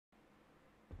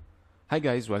Hi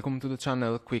guys, welcome to the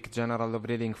channel. Quick general love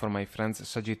reading for my friends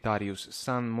Sagittarius,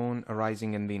 Sun, Moon,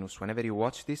 Rising and Venus. Whenever you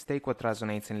watch this, take what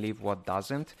resonates and leave what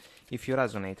doesn't. If you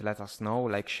resonate, let us know,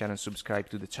 like, share and subscribe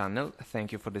to the channel.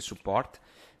 Thank you for the support.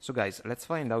 So guys, let's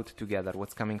find out together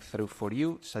what's coming through for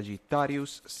you,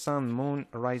 Sagittarius, Sun, Moon,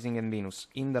 Rising and Venus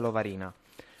in the love arena.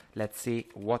 Let's see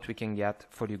what we can get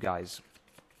for you guys.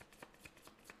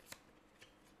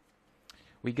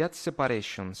 We get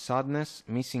separation, sadness,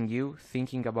 missing you,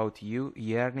 thinking about you,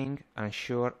 yearning,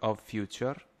 unsure of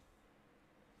future.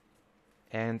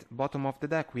 And bottom of the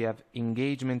deck we have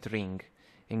engagement ring.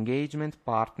 Engagement,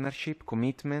 partnership,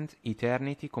 commitment,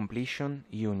 eternity, completion,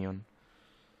 union.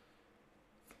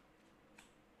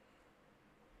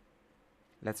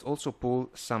 Let's also pull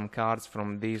some cards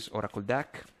from this oracle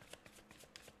deck.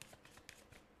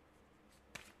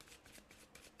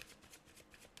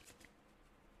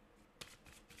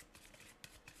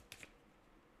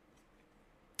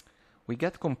 We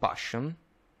get compassion,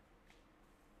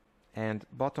 and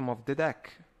bottom of the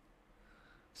deck,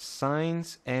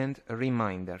 signs and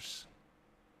reminders.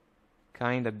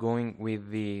 Kinda going with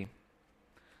the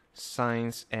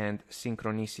signs and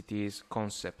synchronicities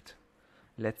concept.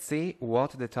 Let's see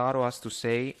what the tarot has to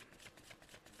say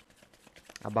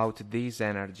about these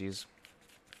energies.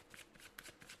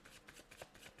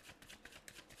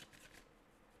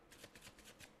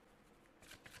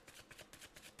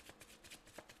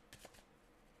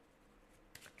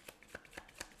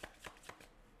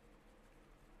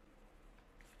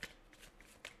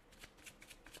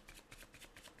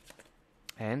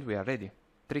 And we are ready.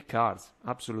 3 cards,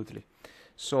 absolutely.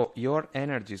 So, your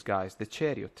energies, guys, the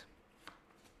Chariot.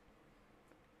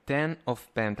 10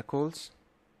 of Pentacles,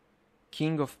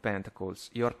 King of Pentacles,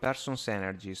 your person's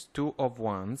energies, 2 of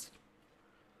Wands,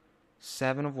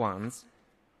 7 of Wands,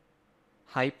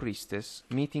 High Priestess,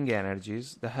 meeting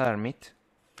energies, the Hermit,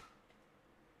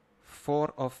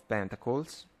 4 of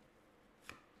Pentacles,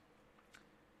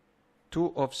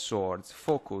 2 of Swords,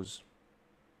 focus,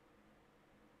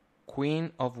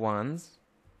 Queen of Wands.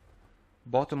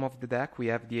 Bottom of the deck we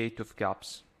have the 8 of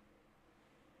Cups.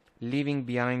 Leaving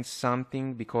behind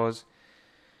something because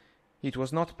it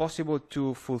was not possible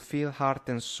to fulfill heart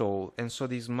and soul, and so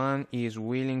this man is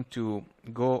willing to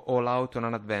go all out on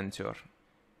an adventure,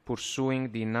 pursuing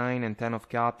the 9 and 10 of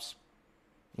Cups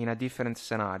in a different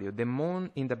scenario. The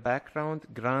moon in the background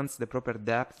grants the proper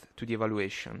depth to the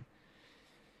evaluation.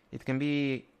 It can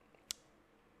be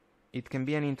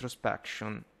an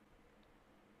introspection.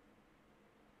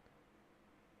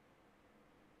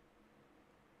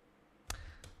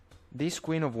 This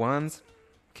Queen of Wands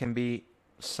can be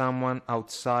someone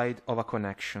outside of a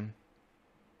connection.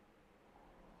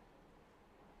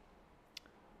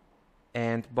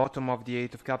 And bottom of the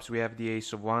 8 of Cups we have the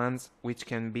Ace of Wands, which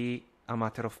can be a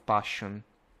matter of passion.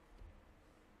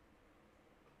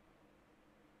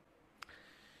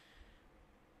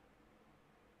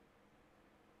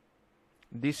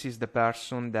 This is the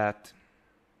person that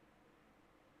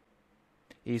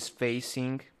is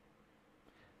facing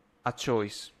a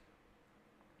choice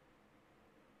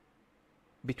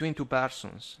between 2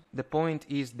 persons. The point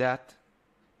is that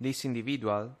this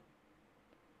individual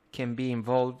can be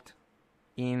involved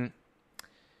in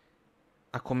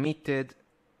a committed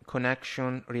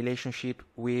connection, relationship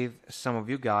with some of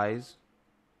you guys,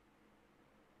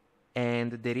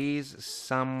 and there is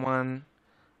someone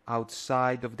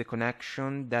outside of the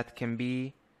connection that can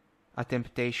be a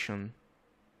temptation.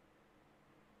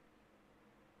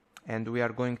 And we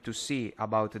are going to see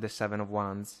about the 7 of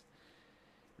Wands.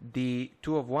 The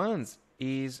 2 of Wands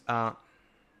is a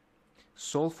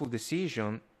soulful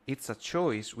decision, it's a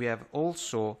choice. We have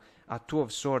also a 2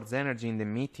 of Swords energy in the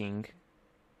meeting.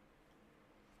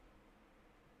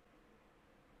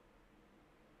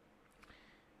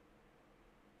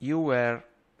 You were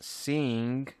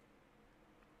seeing,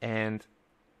 and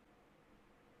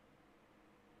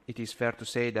it is fair to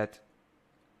say that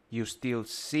you still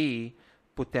see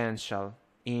potential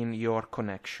in your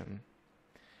connection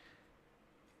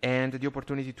and the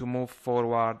opportunity to move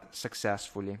forward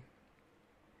successfully.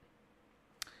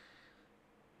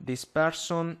 This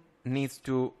person needs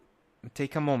to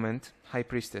take a moment, High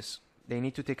Priestess, they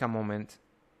need to take a moment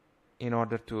in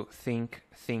order to think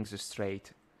things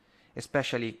straight,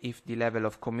 especially if the level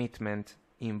of commitment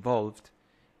involved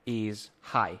is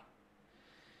high.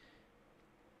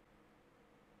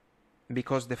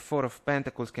 Because the 4 of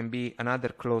Pentacles can be another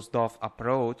closed off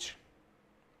approach,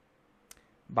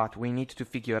 but we need to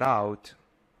figure out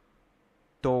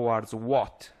towards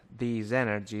what these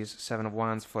energies, 7 of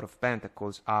Wands, 4 of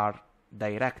Pentacles, are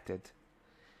directed.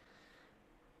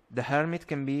 The Hermit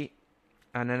can be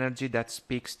an energy that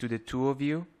speaks to the 2 of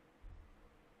you,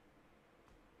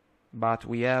 but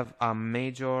we have a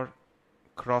major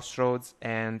crossroads,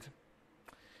 and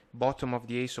bottom of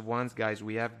the Ace of Wands, guys,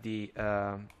 we have the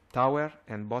Tower,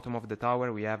 and bottom of the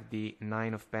Tower we have the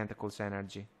Nine of Pentacles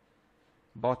energy.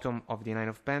 Bottom of the Nine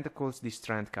of Pentacles, the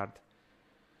Strength card.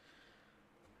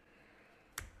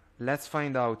 Let's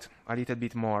find out a little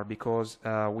bit more, because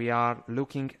we are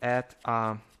looking at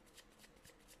a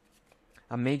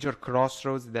major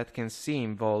crossroads that can see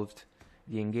involved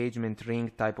the engagement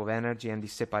ring type of energy and the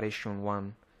separation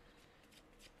one.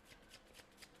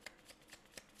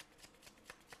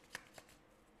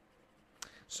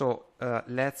 So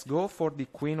let's go for the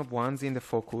Queen of Wands in the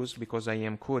focus, because I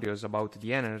am curious about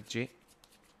the energy.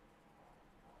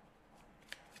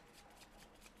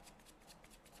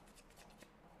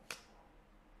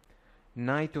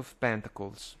 Knight of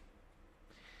Pentacles.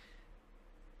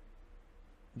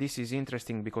 This is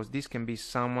interesting because this can be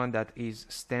someone that is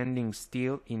standing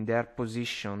still in their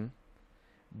position,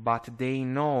 but they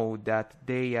know that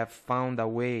they have found a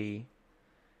way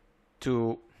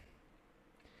to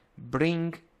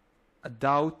bring a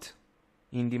doubt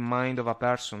in the mind of a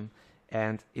person,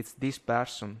 and it's this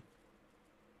person.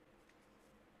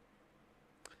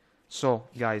 So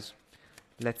guys,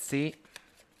 let's see.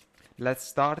 Let's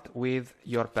start with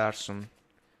your person.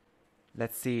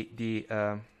 Let's see the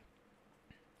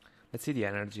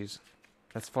energies.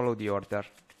 Let's follow the order.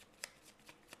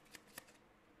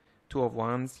 Two of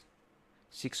Wands,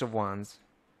 Six of Wands,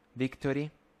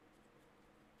 victory,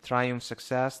 triumph,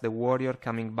 success, the warrior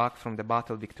coming back from the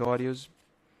battle victorious.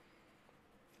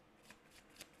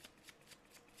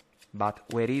 But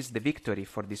where is the victory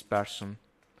for this person?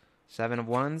 Seven of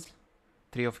Wands,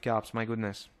 Three of Cups, my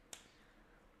goodness.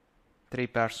 Three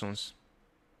persons.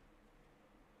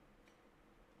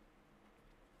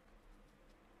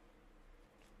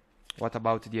 What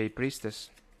about the High Priestess?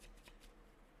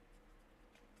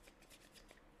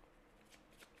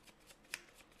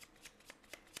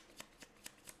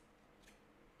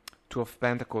 Two of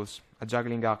Pentacles, a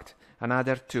juggling act,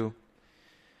 another two.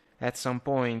 At some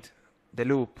point, the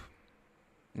loop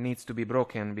needs to be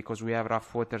broken because we have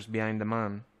rough waters behind the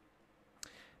man.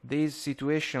 This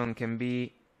situation can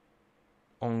be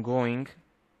ongoing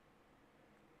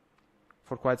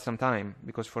for quite some time,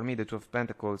 because for me the Two of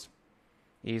Pentacles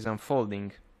is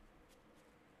unfolding.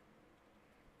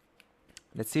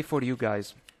 Let's see for you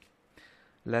guys.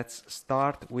 Let's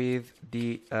start with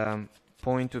the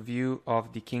point of view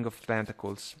of the King of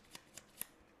Pentacles.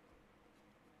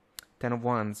 Ten of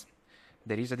Wands.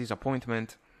 There is a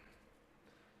disappointment.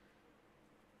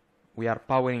 We are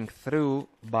powering through,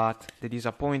 but the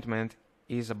disappointment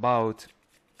is about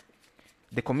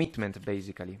the commitment,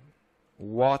 basically.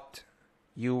 What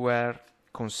you were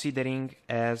considering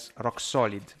as rock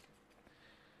solid.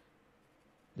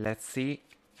 Let's see.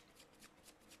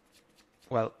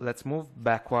 Well, let's move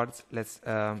backwards. Let's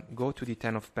go to the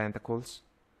Ten of Pentacles.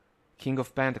 King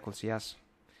of Pentacles, yes.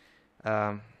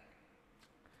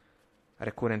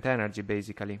 Recurrent energy,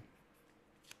 basically.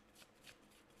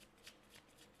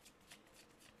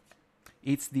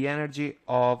 It's the energy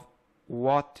of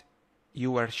what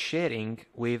you are sharing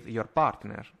with your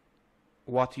partner,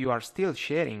 what you are still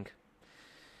sharing,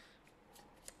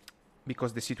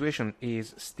 because the situation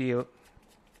is still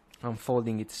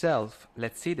unfolding itself.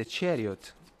 Let's see the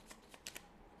Chariot.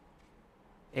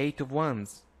 Eight of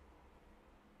Wands.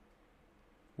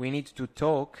 We need to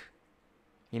talk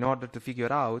in order to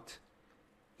figure out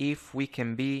if we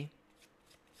can be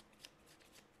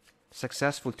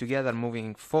successful together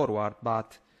moving forward,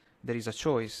 but there is a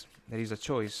choice. There is a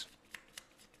choice.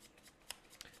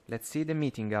 Let's see the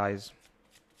meeting, guys.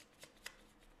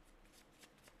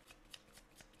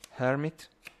 Hermit,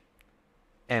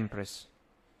 Empress.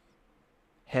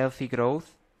 Healthy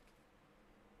growth,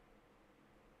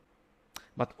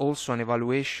 but also an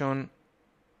evaluation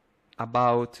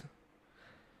about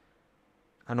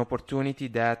an opportunity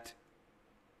that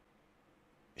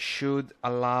should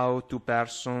allow two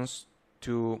persons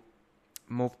to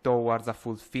move towards a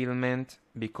fulfillment,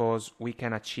 because we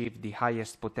can achieve the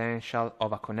highest potential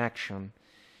of a connection.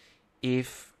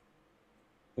 If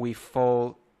we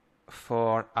fall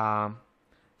for a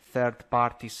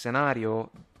third-party scenario,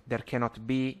 there cannot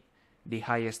be the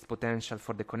highest potential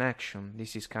for the connection.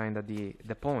 This is kind of the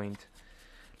point.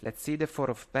 Let's see the Four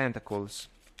of Pentacles.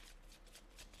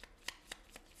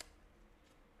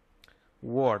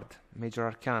 Ward, Major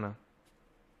Arcana.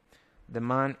 The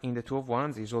man in the Two of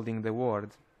Wands is holding the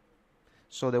ward.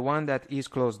 So the one that is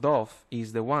closed off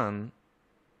is the one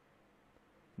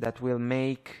that will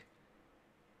make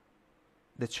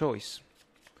the choice.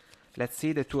 Let's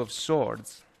see the Two of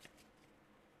Swords.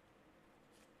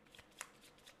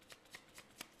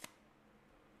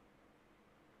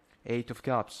 Eight of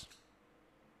Cups.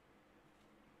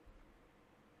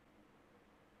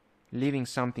 Leaving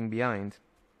something behind.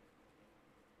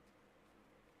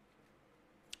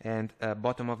 And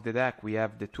bottom of the deck we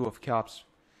have the Two of Cups.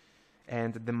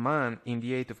 And the man in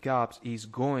the Eight of Cups is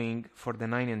going for the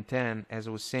 9 and 10, as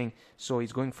I was saying. So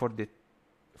he's going for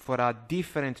a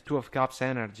different Two of Cups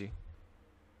energy.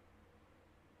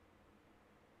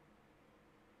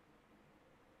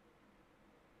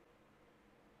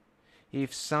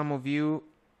 If some of you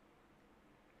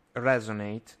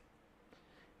resonate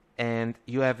and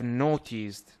you have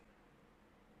noticed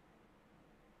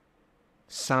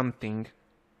something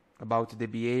about the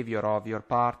behavior of your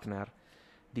partner,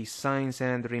 these signs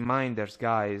and reminders,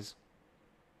 guys,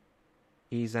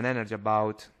 is an energy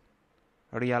about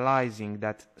realizing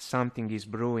that something is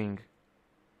brewing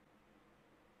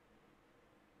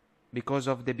because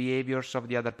of the behaviors of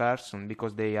the other person,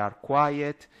 because they are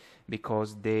quiet,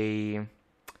 because they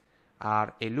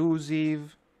are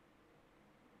elusive.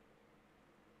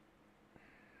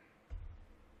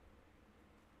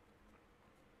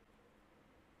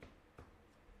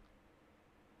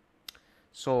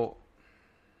 So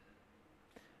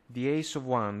the Ace of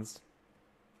Wands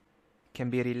can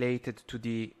be related to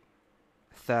the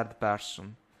third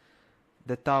person.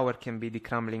 The Tower can be the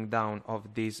crumbling down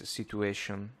of this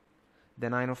situation. The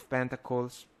Nine of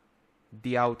Pentacles,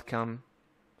 the outcome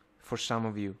for some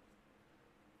of you.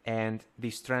 And the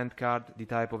Strength card, the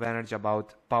type of energy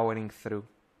about powering through.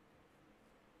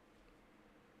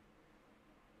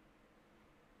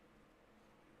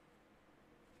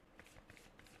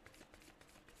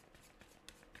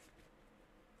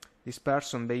 This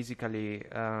person basically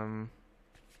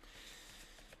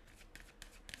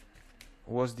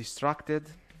was distracted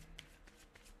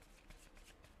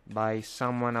by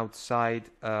someone outside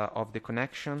of the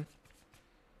connection.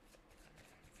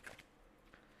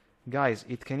 Guys,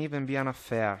 it can even be an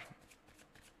affair.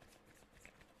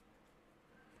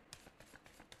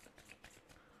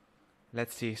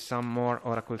 Let's see some more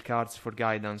oracle cards for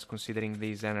guidance considering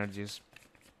these energies.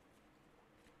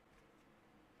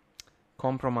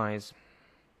 Compromise.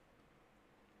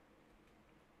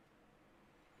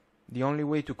 The only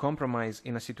way to compromise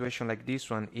in a situation like this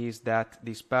one is that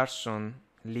this person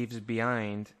leaves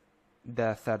behind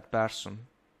the third person.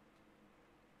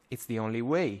 It's the only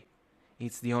way.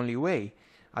 It's the only way.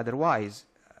 Otherwise,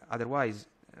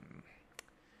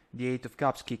 the Eight of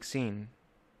Cups kicks in.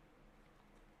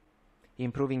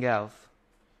 Improving health.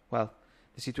 Well,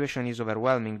 the situation is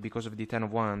overwhelming because of the Ten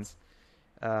of Wands.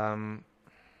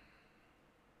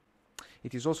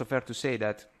 It is also fair to say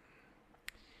that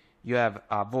you have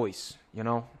a voice, you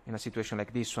know, in a situation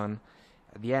like this one.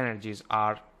 The energies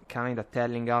are kind of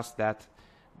telling us that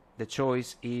the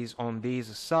choice is on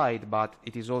this side, but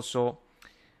it is also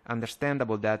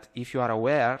understandable that if you are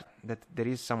aware that there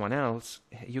is someone else,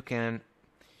 you can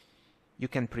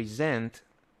present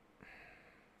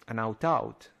an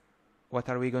out. What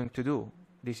are we going to do?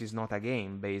 This is not a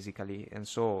game, basically, and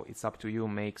so it's up to you.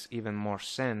 Makes even more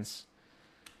sense.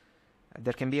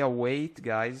 There can be a wait,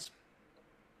 guys.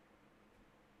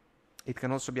 It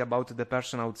can also be about the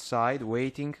person outside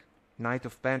waiting. Knight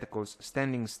of Pentacles,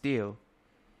 standing still.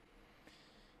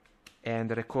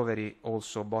 And recovery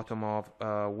also, bottom of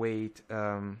wait,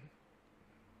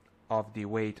 of the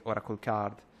wait oracle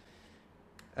card.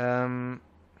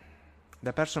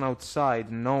 The person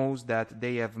outside knows that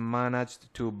they have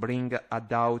managed to bring a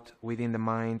doubt within the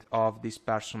mind of this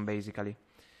person, basically.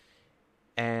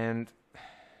 And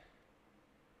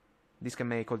this can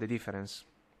make all the difference.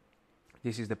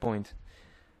 This is the point.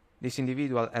 This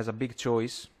individual has a big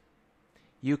choice.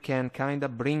 You can kind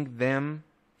of bring them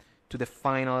to the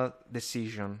final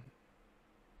decision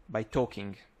by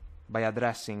talking, by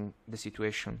addressing the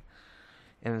situation.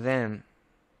 And then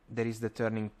there is the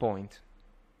turning point.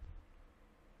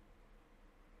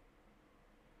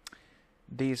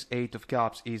 This Eight of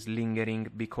Cups is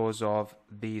lingering because of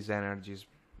these energies,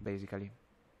 basically.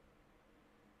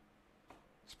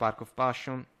 Spark of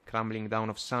passion, crumbling down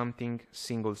of something,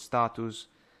 single status,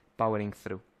 powering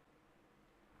through.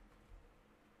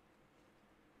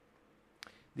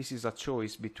 This is a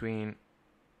choice between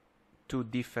two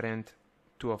different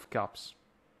Two of Cups.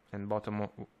 And bottom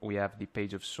we have the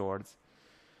Page of Swords.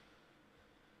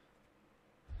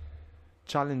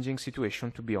 Challenging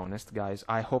situation, to be honest, guys.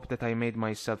 I hope that I made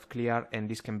myself clear and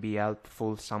this can be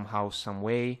helpful somehow, some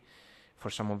way for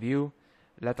some of you.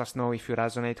 Let us know if you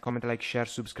resonate. Comment, like, share,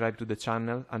 subscribe to the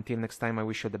channel. Until next time, I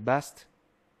wish you the best.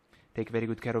 Take very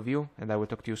good care of you, and I will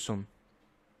talk to you soon.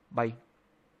 Bye.